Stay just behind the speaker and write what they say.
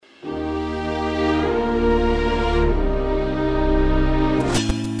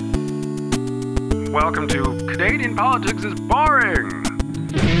welcome to Canadian Politics is Boring.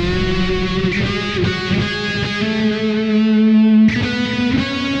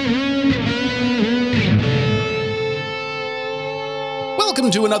 Welcome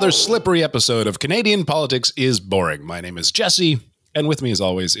to another slippery episode of Canadian Politics is Boring. My name is Jesse, and with me as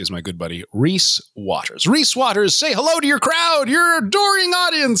always is my good buddy Reese Waters. Reese Waters, say hello to your crowd, your adoring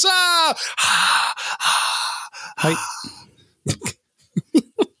audience. Hi.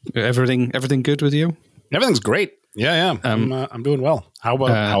 Everything good with you? Everything's great. Yeah. I'm doing well. How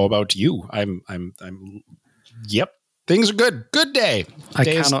about you? Yep. Things are good. Good day. I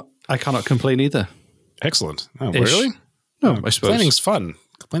cannot complain either. Excellent. Oh, really? No, I suppose complaining's fun.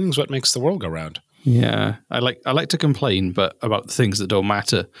 Complaining's what makes the world go round. Yeah, I like to complain, but about things that don't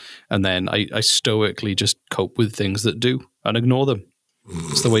matter, and then I stoically just cope with things that do and ignore them.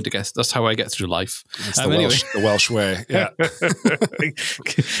 It's the way to get. That's how I get through life. That's the Welsh way. Yeah.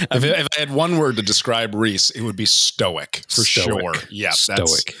 if I had one word to describe Reese, it would be stoic for sure. Yeah,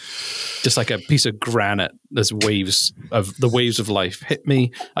 stoic. Just like a piece of granite. There's waves of life hit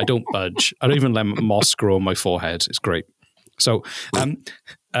me. I don't budge. I don't even let moss grow on my forehead. It's great. So,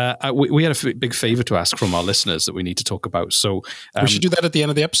 we had a big favor to ask from our listeners that we need to talk about. So we should do that at the end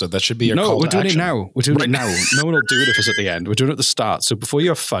of the episode. That should be your call to action. No, we're doing it now. We're doing it now. No one will do it if it's at the end. We're doing it at the start. So before you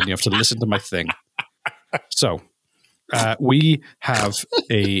have fun, you have to listen to my thing. So we have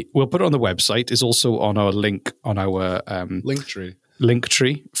we'll put it on the website. It's also on our link on our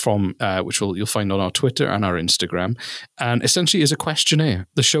Linktree from which you'll find on our Twitter and our Instagram, and essentially is a questionnaire.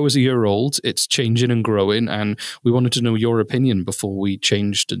 The show is a year old; it's changing and growing, and we wanted to know your opinion before we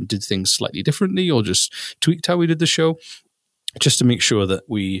changed and did things slightly differently, or just tweaked how we did the show, just to make sure that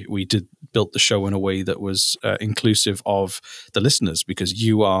we built the show in a way that was inclusive of the listeners, because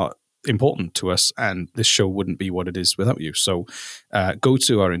you are important to us, and this show wouldn't be what it is without you. So go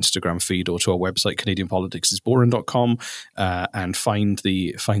to our Instagram feed or to our website, CanadianPoliticsIsBoring.com, and find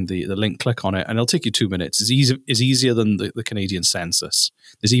the link, click on it, and it'll take you 2 minutes. It's easier than the Canadian census.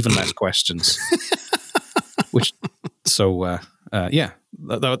 There's even less questions. That's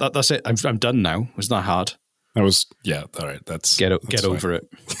it. I'm done now. It was not hard. That was, yeah, all right. That's get over it.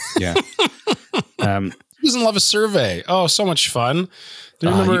 Yeah. Who doesn't love a survey? Oh, so much fun. Do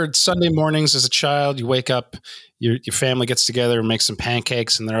you remember Sunday mornings as a child, you wake up, your family gets together and makes some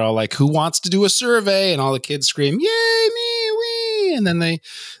pancakes, and they're all like, who wants to do a survey? And all the kids scream, yay, me, we. And then they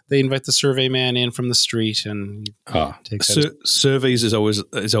invite the survey man in from the street and take surveys is always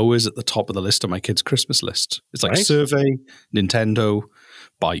at the top of the list on my kids' Christmas list. It's like survey, Nintendo,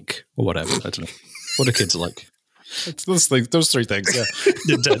 bike, or whatever. I don't know. What are kids like? It's those three things, yeah.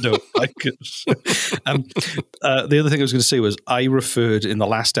 Nintendo. The other thing I was going to say was I referred in the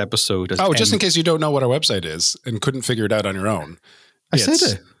last episode. Just in case you don't know what our website is and couldn't figure it out on your own. I said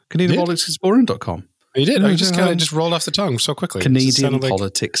it. CanadianPoliticsIsBoring.com. You did? I just rolled off the tongue so quickly.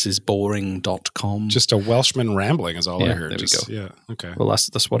 CanadianPoliticsIsBoring.com. Just a Welshman rambling is all I heard. There we go. Yeah, okay. Well,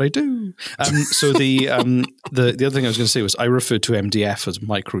 that's what I do. So the other thing I was going to say was I referred to MDF as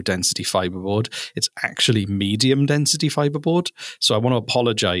micro-density fiberboard. It's actually medium-density fiberboard. So I want to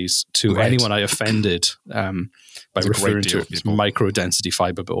apologize to anyone I offended by referring to it as micro-density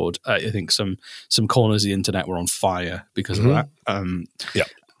fiberboard. I think some corners of the internet were on fire because of that.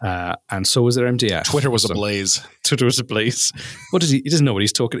 And so was their MDF. Twitter was ablaze. What he doesn't know what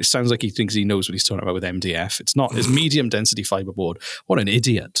he's talking. It sounds like he thinks he knows what he's talking about with MDF. It's not. It's medium density fiberboard. What an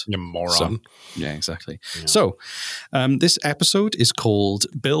idiot. You moron. Yeah, exactly. Yeah. So this episode is called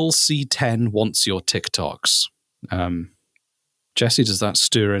Bill C10 Wants Your TikToks. Jesse, does that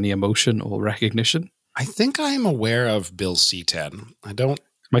stir any emotion or recognition? I think I'm aware of Bill C10. I don't.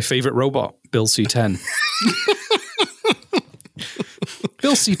 My favorite robot, Bill C10.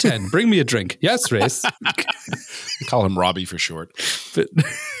 Bill C10, bring me a drink. Yes, Race. We call him Robbie for short. But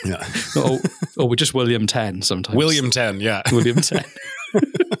yeah. We're just William 10 sometimes. William 10, yeah. William 10.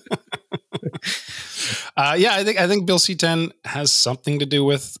 I think Bill C10 has something to do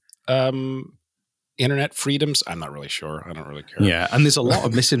with internet freedoms. I'm not really sure. I don't really care. Yeah, and there's a lot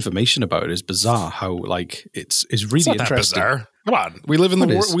of misinformation about it. It's bizarre how it's really interesting. Bizarre. Come on, we live in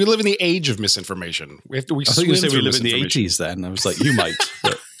the age of misinformation. I thought you were saying we live in the 80s. Then I was like, you might.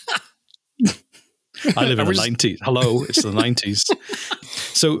 But I live in the 90s. Hello, it's the 90s.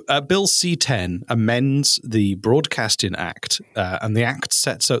 So Bill C10 amends the Broadcasting Act, and the Act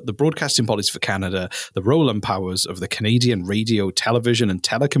sets out the broadcasting policy for Canada, the role and powers of the Canadian Radio, Television and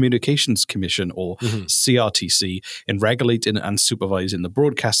Telecommunications Commission, or CRTC, in regulating and supervising the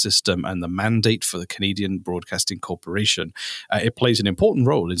broadcast system, and the mandate for the Canadian Broadcasting Corporation. It plays an important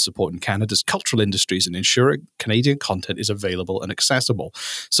role in supporting Canada's cultural industries and ensuring Canadian content is available and accessible.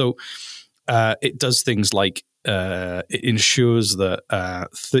 So it does things like it ensures that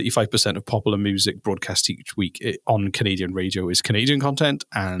 35% of popular music broadcast each week on Canadian radio is Canadian content.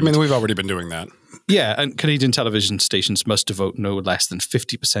 And I mean, we've already been doing that. Yeah, and Canadian television stations must devote no less than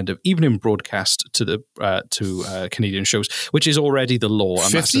 50% of evening broadcast to Canadian shows, which is already the law.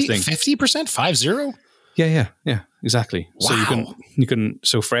 And 50, that's the thing. 50%? 50? Yeah, exactly. Wow. So you can.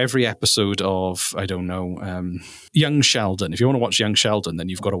 So for every episode of, I don't know, Young Sheldon, if you want to watch Young Sheldon, then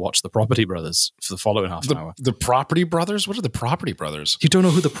you've got to watch the Property Brothers for the following half an hour. The Property Brothers? What are the Property Brothers? You don't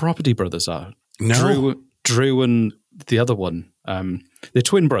know who the Property Brothers are? No. Drew and the other one. They're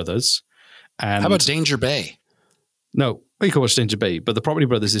twin brothers. And how about Danger Bay? No, you can watch Danger Bay, but the Property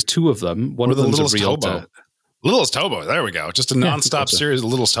Brothers is two of them. One of them's a realtor. Littlest Hobo. There we go. Just a nonstop series of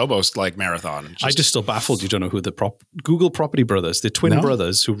Littlest Hobo like marathon. I just still baffled. You don't know who the Google Property Brothers. They're twin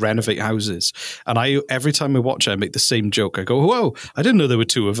brothers who renovate houses. And every time I watch it, I make the same joke. I go, "Whoa! I didn't know there were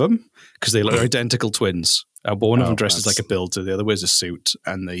two of them," because they look identical twins. But one of them dresses like a builder, the other wears a suit,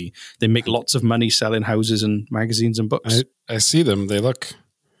 and they make lots of money selling houses and magazines and books. I see them. They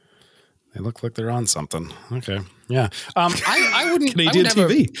look like they're on something. Okay. Yeah. I wouldn't Canadian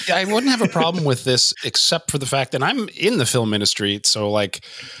TV. I wouldn't have a problem with this except for the fact that I'm in the film industry. So like,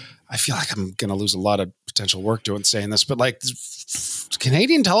 I feel like I'm going to lose a lot of potential work saying this, but like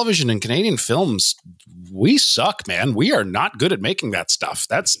Canadian television and Canadian films, we suck, man. We are not good at making that stuff.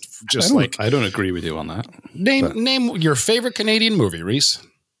 That's just I don't agree with you on that. Name your favorite Canadian movie, Reese.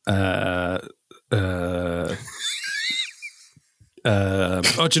 Do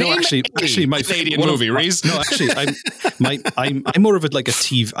you know? Actually, my Canadian movie, Reese. No, actually, I'm more of a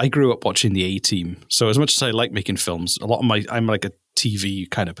TV. I grew up watching the A-Team, so as much as I like making films, I'm like a TV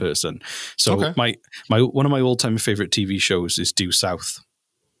kind of person. So my one of my all-time favorite TV shows is Due South.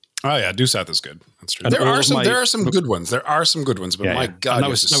 Oh yeah, Due South is good. That's true. There are some good ones. There are some good ones, but my God, that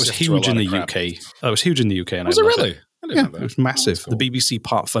was huge in the UK. That was huge in the UK. And was it really? I didn't know that. It was massive. Cool. The BBC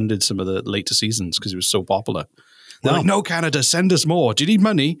part funded some of the later seasons because it was so popular. They're like, "No, Canada, send us more. Do you need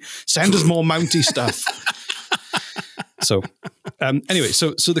money? Send us more Mountie stuff." So, anyway,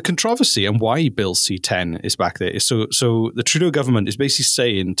 so the controversy and why Bill C10 is back there is so the Trudeau government is basically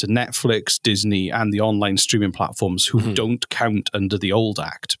saying to Netflix, Disney, and the online streaming platforms who don't count under the old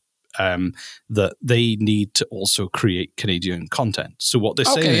act that they need to also create Canadian content. So what they're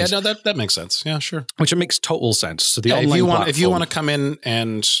saying is... that makes sense. Yeah, sure. Which it makes total sense. So the online if you want to come in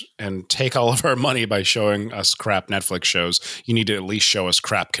and take all of our money by showing us crap Netflix shows, you need to at least show us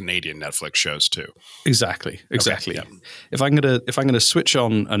crap Canadian Netflix shows too. Exactly. Okay, yeah. If I'm gonna switch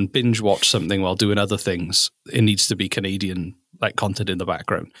on and binge watch something while doing other things, it needs to be Canadian like content in the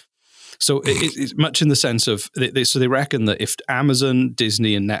background. So it's much in the sense of, they reckon that if Amazon,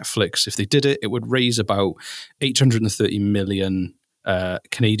 Disney, and Netflix, if they did it, it would raise about 830 million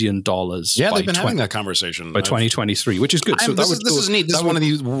Canadian dollars. Yeah, they've been having that conversation by 2023, which is good. This is neat. This is one of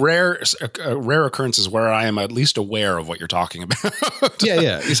these rare occurrences where I am at least aware of what you're talking about.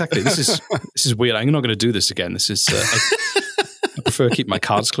 yeah, exactly. This is weird. I'm not going to do this again. This is. I prefer to keep my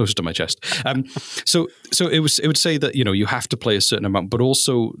cards closer to my chest. So it would say that you have to play a certain amount, but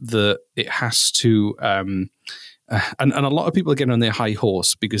also it has to. And a lot of people are getting on their high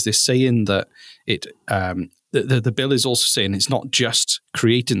horse because they're saying that it. The bill is also saying it's not just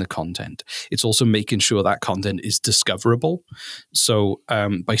creating the content, it's also making sure that content is discoverable. So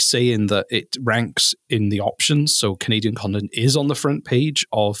by saying that it ranks in the options, so Canadian content is on the front page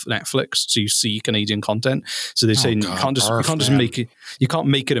of Netflix, so you see Canadian content. So they're saying you can't just make it, you can't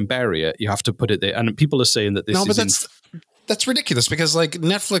make it and bury it. You have to put it there. And people are saying that that's ridiculous because like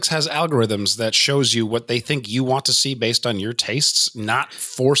Netflix has algorithms that shows you what they think you want to see based on your tastes, not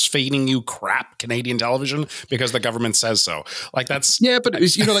force feeding you crap Canadian television because the government says so. Like that's but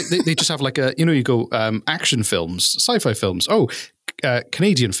it's, like they just have like a you go action films, sci-fi films.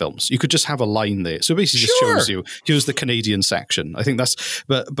 Canadian films. You could just have a line there. So basically, just shows you here's the Canadian section. I think that's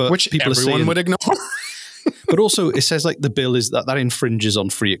but which people everyone would ignore. But also, it says like the bill is that infringes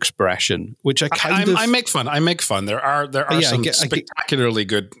on free expression, which I make fun. There are some spectacularly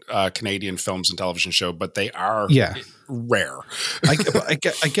good Canadian films and television show, but they are rare. I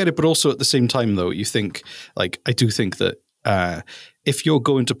get it, but also at the same time, though, you think like I do think that if you're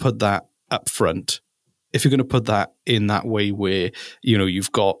going to put that up front, if you're going to put that in that way where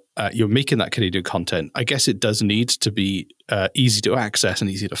you've got you're making that Canadian content, I guess it does need to be easy to access and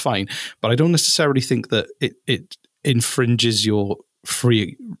easy to find. But I don't necessarily think that it infringes your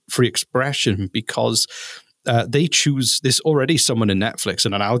free expression because they choose. There's already someone in Netflix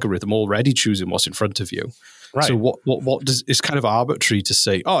and an algorithm already choosing what's in front of you. Right. So what does, it's kind of arbitrary to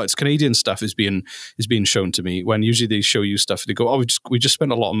say, oh, it's Canadian stuff is being shown to me, when usually they show you stuff. They go, oh, we just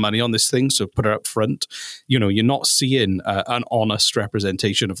spent a lot of money on this thing, so put it up front. You're not seeing an honest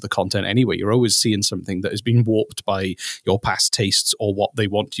representation of the content anyway. You're always seeing something that has been warped by your past tastes or what they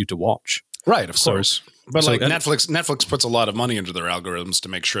want you to watch. Right, of course. But so Netflix puts a lot of money into their algorithms to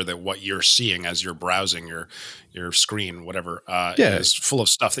make sure that what you're seeing as you're browsing your screen, whatever, is full of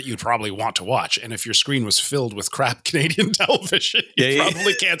stuff that you'd probably want to watch. And if your screen was filled with crap Canadian television, you'd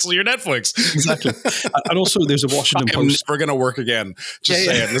probably cancel your Netflix. Exactly. And also, there's a Washington Post. We're going to work again. Just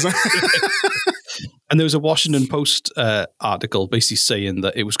saying. And there was a Washington Post article basically saying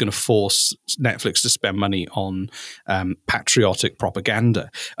that it was going to force Netflix to spend money on patriotic propaganda.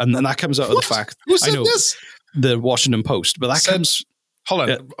 And then that comes out of the fact... Who said this? The Washington Post. But that comes... Hold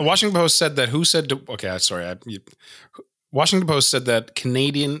on. Washington Post said that... Who said... Washington Post said that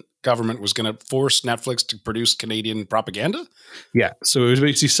Canadian government was going to force Netflix to produce Canadian propaganda? Yeah. So it was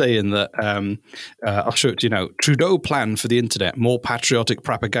basically saying that, I'll show it to you now, Trudeau plan for the internet, more patriotic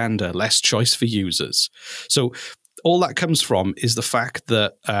propaganda, less choice for users. So all that comes from is the fact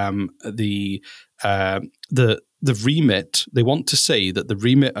that the remit, they want to say that the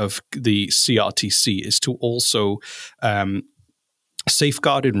remit of the CRTC is to also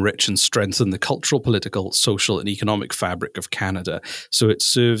safeguard, enrich, and strengthen the cultural, political, social, and economic fabric of Canada. So it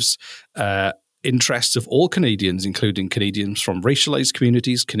serves interests of all Canadians, including Canadians from racialized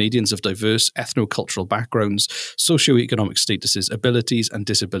communities, Canadians of diverse ethno-cultural backgrounds, socioeconomic statuses, abilities and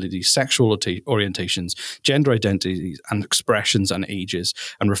disabilities, sexual orientations, gender identities and expressions and ages,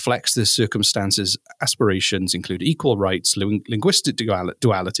 and reflects their circumstances, aspirations, include equal rights, linguistic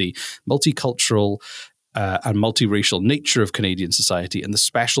duality, multicultural and multiracial nature of Canadian society, and the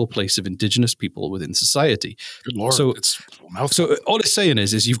special place of Indigenous people within society. Good Lord, so all it's saying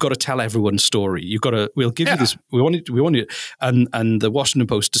is you've got to tell everyone's story. You've got to. We'll give you this. We want you. And the Washington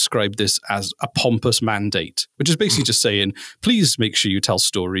Post described this as a pompous mandate, which is basically just saying, please make sure you tell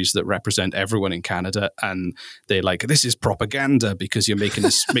stories that represent everyone in Canada. And they're like, this is propaganda because you're making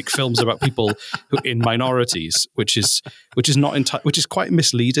this make films about people in minorities, which is quite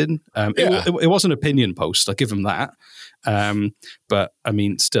misleading. It was an opinion post. I'll give them that. But I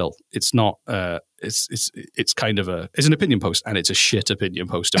mean, still, it's not. It's kind of it's an opinion post, and it's a shit opinion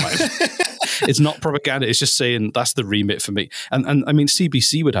post in my opinion. It's not propaganda. It's just saying that's the remit for me. And I mean,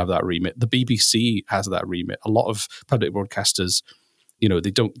 CBC would have that remit. The BBC has that remit. A lot of public broadcasters,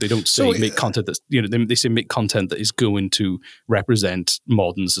 they don't say make content that's they say make content that is going to represent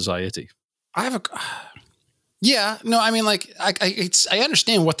modern society. Yeah, no, I mean, like, I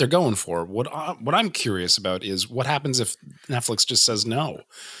understand what they're going for. What I'm curious about is what happens if Netflix just says no.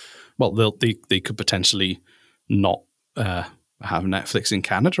 Well, they could potentially not have Netflix in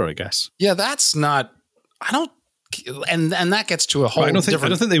Canada, I guess. Yeah, that's not. I don't. And that gets to a whole. I don't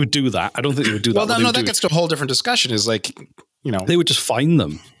think they would do that. I don't think they would do that. Well, no, that gets to a whole different discussion. Is like, they would just fine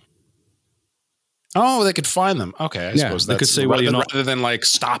them. Oh, they could find them. Okay, I suppose they could say, rather than like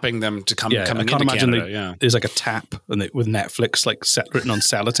stopping them to coming into Canada. There's like a tap and with Netflix like written on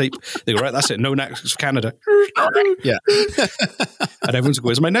sellotape. They go, right, that's it. No Netflix for Canada. Yeah. And everyone's going,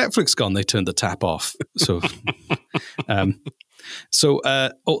 where's my Netflix gone? They turned the tap off. So, but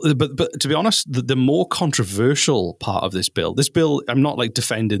to be honest, the more controversial part of this bill, I'm not like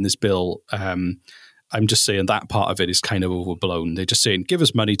defending this bill. I'm just saying that part of it is kind of overblown. They're just saying, give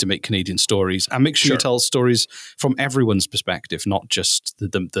us money to make Canadian stories and make sure you tell stories from everyone's perspective, not just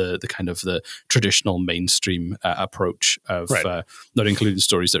the kind of the traditional mainstream approach of not including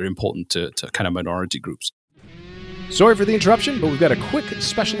stories that are important to kind of minority groups. Sorry for the interruption, but we've got a quick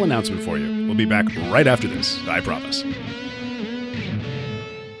special announcement for you. We'll be back right after this, I promise.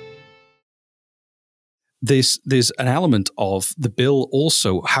 There's an element of the bill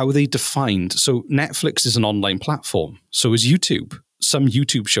also how they defined. So Netflix is an online platform. So is YouTube. Some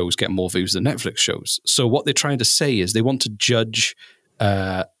YouTube shows get more views than Netflix shows. So what they're trying to say is they want to judge.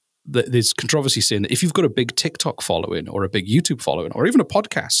 There's controversy saying that if you've got a big TikTok following or a big YouTube following or even a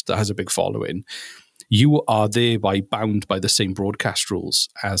podcast that has a big following, you are thereby bound by the same broadcast rules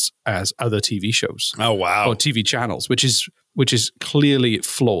as other TV shows. Oh wow! Or TV channels, which is clearly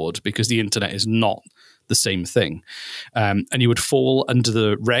flawed because the internet is not the same thing. And you would fall under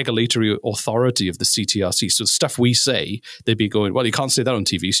the regulatory authority of the CTRC. So the stuff we say, they'd be going, well, you can't say that on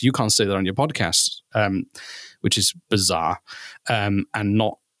TV, so you can't say that on your podcast, which is bizarre and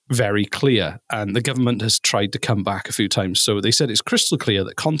not very clear. And the government has tried to come back a few times. So they said it's crystal clear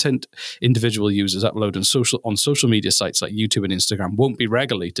that content individual users upload on social media sites like YouTube and Instagram won't be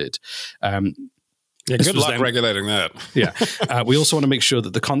regulated. Yeah, This good was luck then- regulating that. Yeah. We also want to make sure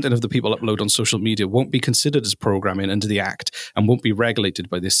that the content of the people upload on social media won't be considered as programming under the Act and won't be regulated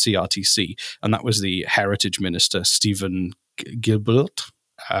by the CRTC. And that was the Heritage Minister, Stephen Gilbert.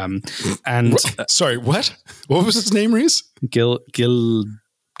 Sorry, what? What was his name, Reese? Gilbert.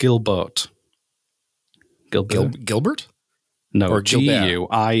 Gilbert? No, Or Gilbert? Gilbeault.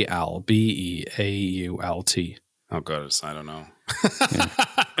 Oh, God, I don't know. Yeah.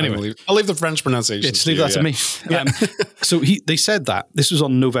 Anyway, I'll leave the French pronunciation. Yeah, just leave that to me. So they said that. This was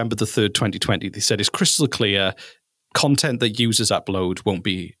on November the 3rd, 2020. They said it's crystal clear. Content that users upload won't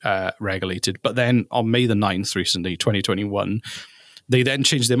be regulated. But then on May the 9th, recently, 2021, they then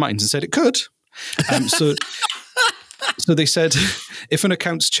changed their minds and said it could. So they said, if an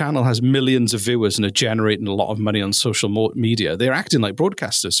account's channel has millions of viewers and are generating a lot of money on social media, they're acting like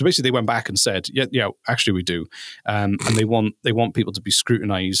broadcasters. So basically, they went back and said, yeah, actually we do, and they want people to be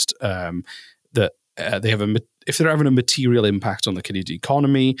scrutinised that they have if they're having a material impact on the Canadian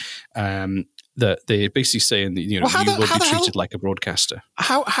economy. That they're basically saying that you will be treated like a broadcaster.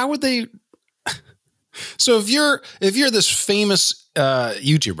 How would they? So if you're this famous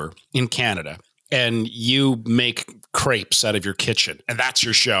YouTuber in Canada and you make crepes out of your kitchen and that's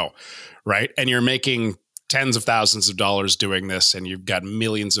your show, right? And you're making tens of thousands of dollars doing this and you've got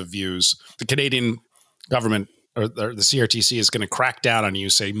millions of views, the Canadian government or the CRTC is going to crack down on you,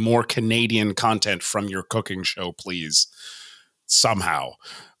 say more Canadian content from your cooking show, please. Somehow.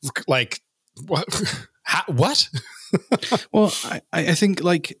 Like, what? What? Well, I think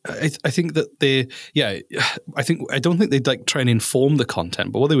I think that I don't think they'd like try and inform the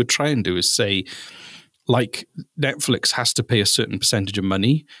content, but what they would try and do is say, like, Netflix has to pay a certain percentage of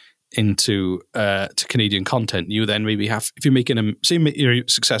money into to Canadian content. You then maybe have, if you're making you're a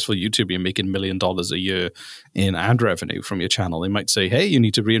successful YouTuber, you're making $1 million a year in ad revenue from your channel. They might say, hey, you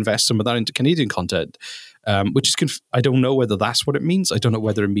need to reinvest some of that into Canadian content. Which is, I don't know whether that's what it means. I don't know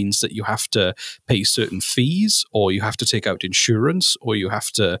whether it means that you have to pay certain fees, or you have to take out insurance, or you have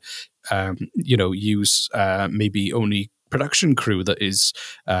to, use maybe only production crew that is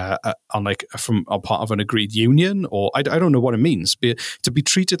from a part of an agreed union, or I don't know what it means. To be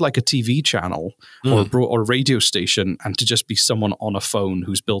treated like a TV channel or a radio station, and to just be someone on a phone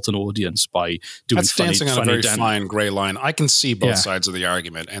who's built an audience by doing that's dancing on a very fine gray line. I can see both Yeah. sides of the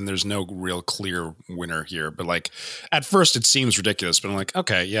argument, and there's no real clear winner here. But like at first, it seems ridiculous. But I'm like,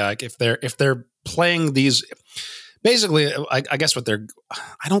 okay, yeah, like if they're playing these. Basically, I guess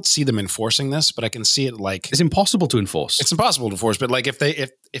I don't see them enforcing this, but I can see it like it's impossible to enforce. It's impossible to enforce, but like if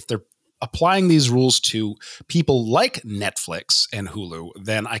they're applying these rules to people like Netflix and Hulu,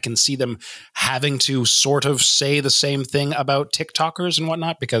 then I can see them having to sort of say the same thing about TikTokers and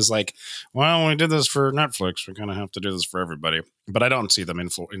whatnot, because like, well, we did this for Netflix, we kind of have to do this for everybody. But I don't see them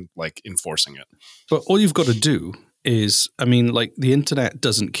enforcing it. But all you've got to do is, the internet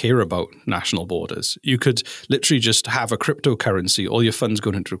doesn't care about national borders. You could literally just have a cryptocurrency, all your funds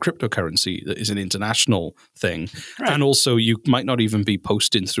going into a cryptocurrency that is an international thing. Right. And also you might not even be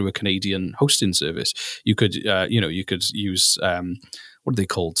posting through a Canadian hosting service. You could, you could use, what are they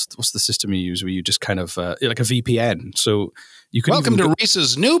called? What's the system you use where you just kind of, like a VPN. So you can Welcome to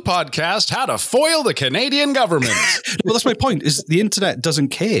Reese's new podcast, How to Foil the Canadian Government. Well, that's my point, is the internet doesn't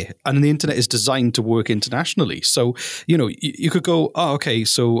care, and the internet is designed to work internationally. So, you could go, oh, okay,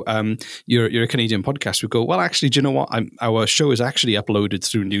 so you're a Canadian podcast. We go, well, actually, do you know what? Our show is actually uploaded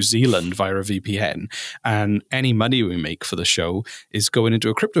through New Zealand via a VPN, and any money we make for the show is going into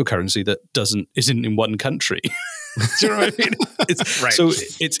a cryptocurrency that isn't in one country. Do you know what I mean? Right. So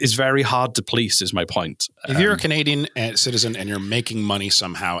it's very hard to police, is my point. If you're a Canadian citizen and you're making money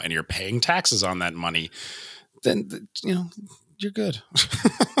somehow and you're paying taxes on that money, then you're good.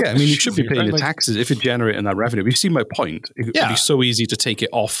 Yeah, you should be paying the taxes if you're generating that revenue. You see my point. It would be so easy to take it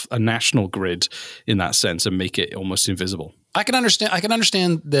off a national grid in that sense and make it almost invisible. I can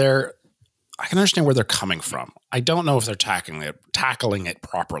understand where they're coming from. I don't know if they're tackling it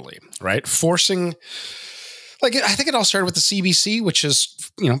properly, right? Forcing. Like, I think it all started with the CBC, which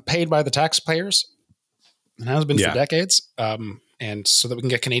is, paid by the taxpayers and has been for decades. And so that we can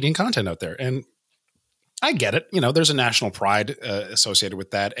get Canadian content out there. And I get it. There's a national pride associated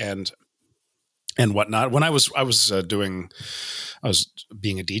with that and whatnot. When I was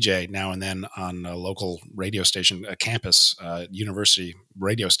being a DJ now and then on a local radio station, a campus, university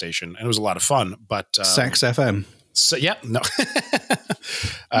radio station, and it was a lot of fun. But Sax FM. So, no.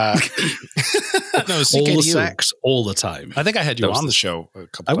 No, CKDU. all the sex, all the time. I think I had you on the show a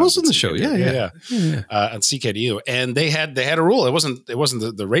couple I times. was on the show, yeah. At CKDU, and they had a rule. It wasn't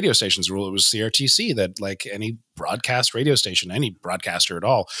the radio station's rule. It was CRTC that like any broadcast radio station, any broadcaster at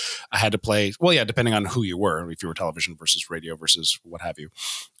all, I had to play. Well, yeah, depending on who you were, if you were television versus radio versus what have you,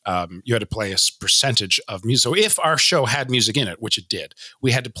 you had to play a percentage of music. So if our show had music in it, which it did,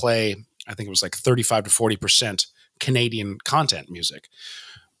 we had to play. I think it was like 35 to 40% Canadian content music.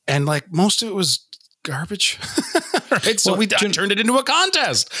 And like most of it was garbage. Right. So I turned it into a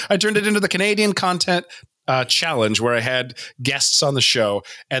contest. I turned it into the Canadian content challenge where I had guests on the show,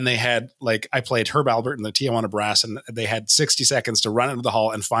 and they had like, I played Herb Albert and the Tijuana Brass, and they had 60 seconds to run into the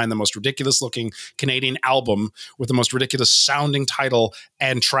hall and find the most ridiculous looking Canadian album with the most ridiculous sounding title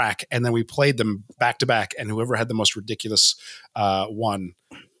and track. And then we played them back to back, and whoever had the most ridiculous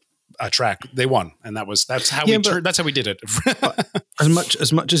track, they won, and that's how we did it.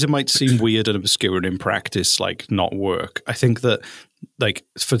 as much as it might seem weird and obscure and in practice like not work, I think that like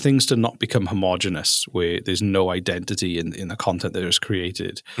for things to not become homogenous where there's no identity in the content that is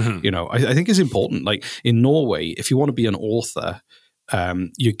created, I think is important. Like in Norway, if you want to be an author,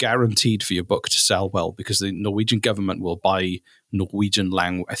 you're guaranteed for your book to sell well because the Norwegian government will buy Norwegian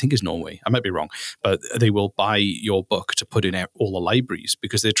language. I think it's Norway. I might be wrong, but they will buy your book to put in all the libraries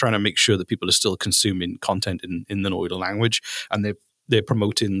because they're trying to make sure that people are still consuming content in the Norwegian language, and they're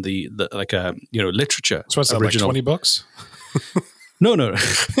promoting the literature. So what's that, like 20 books? No.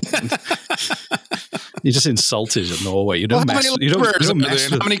 You just insulted Norway. You don't mess. How many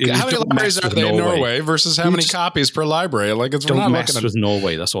libraries are there in Norway versus how many copies per library? Like it's don't mess with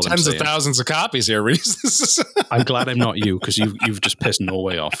Norway. That's all. Tens of thousands of copies here, Reese. I'm glad I'm not you because you've just pissed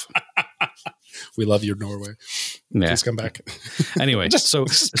Norway off. We love you, Norway. Yeah. Please come back. Anyway, there's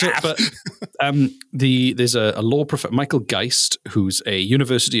a law professor, Michael Geist, who's a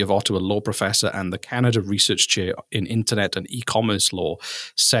University of Ottawa law professor and the Canada Research Chair in Internet and E-commerce Law,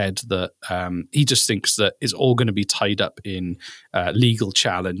 said that he just thinks that it's all going to be tied up in legal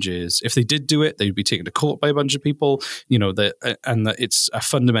challenges. If they did do it, they'd be taken to court by a bunch of people. And that it's a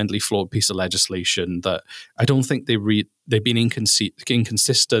fundamentally flawed piece of legislation that I don't think they've been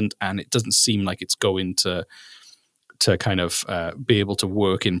inconsistent, and it doesn't seem like it's going to kind of be able to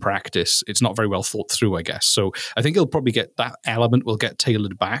work in practice. It's not very well thought through, I guess. So I think it'll probably that element will get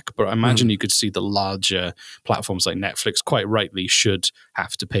tailored back, but I imagine you could see the larger platforms like Netflix quite rightly should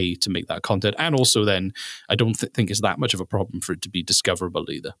have to pay to make that content. And also then I don't think it's that much of a problem for it to be discoverable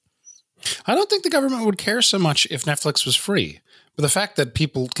either. I don't think the government would care so much if Netflix was free. But the fact that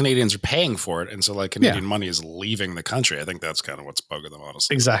Canadians are paying for it, and so like Canadian money is leaving the country, I think that's kind of what's bugging them,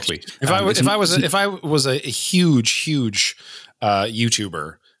 honestly. Exactly. If I was a huge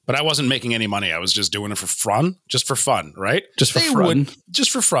YouTuber, but I wasn't making any money, I was just doing it for fun, right? Just for fun.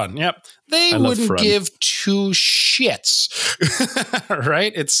 Just for fun. Yep. They wouldn't give two shits,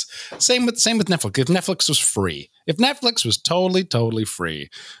 right? It's same with Netflix. If Netflix was free, if Netflix was totally free,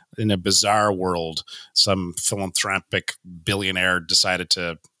 in a bizarre world, some philanthropic billionaire decided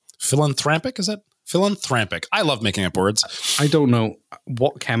to philanthropic. Is that philanthropic? I love making up words. I don't know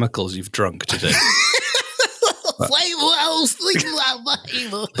what chemicals you've drunk today.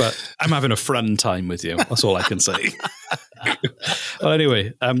 But I'm having a fun time with you. That's all I can say. Well,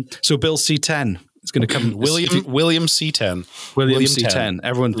 anyway, so Bill C10 is going to come. William C10. William C10.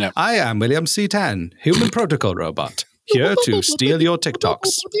 Everyone, yep. I am William C10, human protocol robot, here to steal your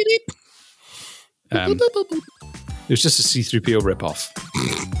TikToks. It was just a C-3PO ripoff,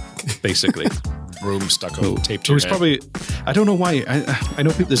 basically. Room stucco taped to your head. Probably, I don't know why. I know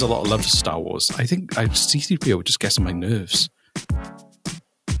there's a lot of love for Star Wars. I think C-3PO just gets on my nerves.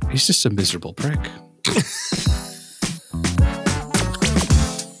 He's just a miserable prick.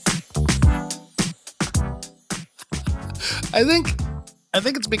 I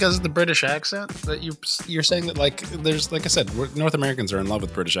think it's because of the British accent that you're saying that, like, there's, like I said, North Americans are in love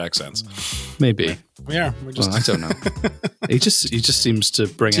with British accents. Maybe we are. We're just. Well, I don't know. he just seems to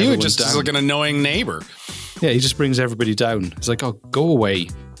bring everyone down. Just like an annoying neighbor. Yeah, he just brings everybody down. It's like, oh, go away.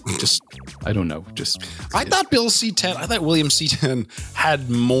 Just, I don't know. I thought William C10 had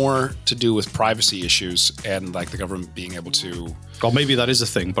more to do with privacy issues and like the government being able to. Well, maybe that is a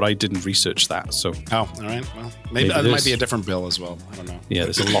thing, but I didn't research that. So, all right. Well, maybe that might be a different bill as well. I don't know. Yeah,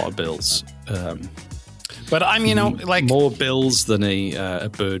 there's a lot of bills. But I'm, like more bills than a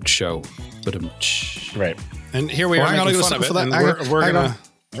bird show. But right. And here we are. Hang on, making fun of it. For that. We're gonna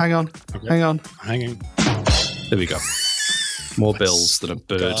hang on. Okay. Hang on. Hanging. There we go. More bills than a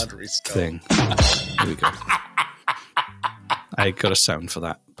bird thing. There we go. I got a sound for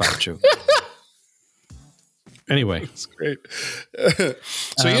that bad joke. Anyway, That's great.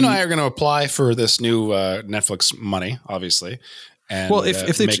 So you and I are going to apply for this new Netflix money, obviously, and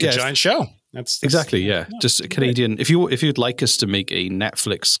if they make a giant show. That's exactly, yeah. Just a Canadian. If you'd like us to make a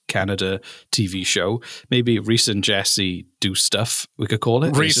Netflix Canada TV show, maybe Reese and Jesse do stuff. We could call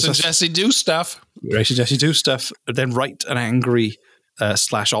it Reese and Jesse do stuff. Reese and Jesse do stuff. Then write an angry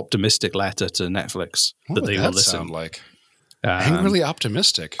 / optimistic letter to Netflix What that they would will that listen. sound like? Angrily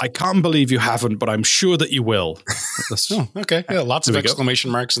optimistic. I can't believe you haven't, but I'm sure that you will. Okay. Yeah, lots of There we go. exclamation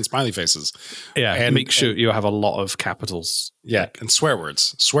marks and smiley faces. Yeah, And make sure you have a lot of capitals. Yeah, and swear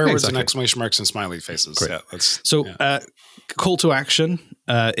words. Swear words and Exactly. exclamation marks and smiley faces. Great. Yeah, that's So, call to action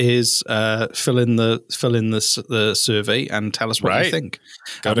is fill in the survey and tell us what you Right. think.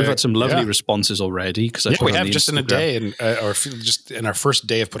 Go We've to- had some lovely yeah. responses already because we have just in a day, and or just in our first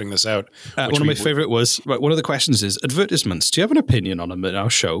day of putting this out. One of my favorite was one of the questions is advertisements. Do you have an opinion on them in our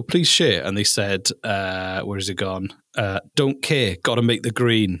show? Please share. And they said, "Where has it gone? Don't care. Got to make the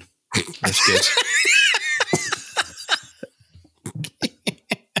green." That's good.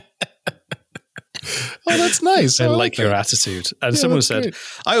 Oh, that's nice. I like your attitude. And someone that's said, great.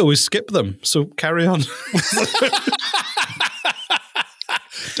 "I always skip them, so carry on."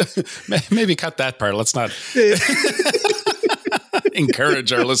 Maybe cut that part. Let's not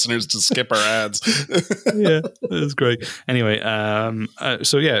encourage our listeners to skip our ads. Yeah, it was great. Anyway,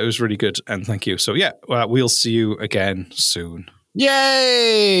 so yeah, it was really good, and thank you. So yeah, we'll see you again soon.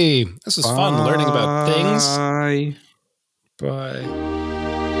 Yay! This was fun learning about things. Bye. Bye.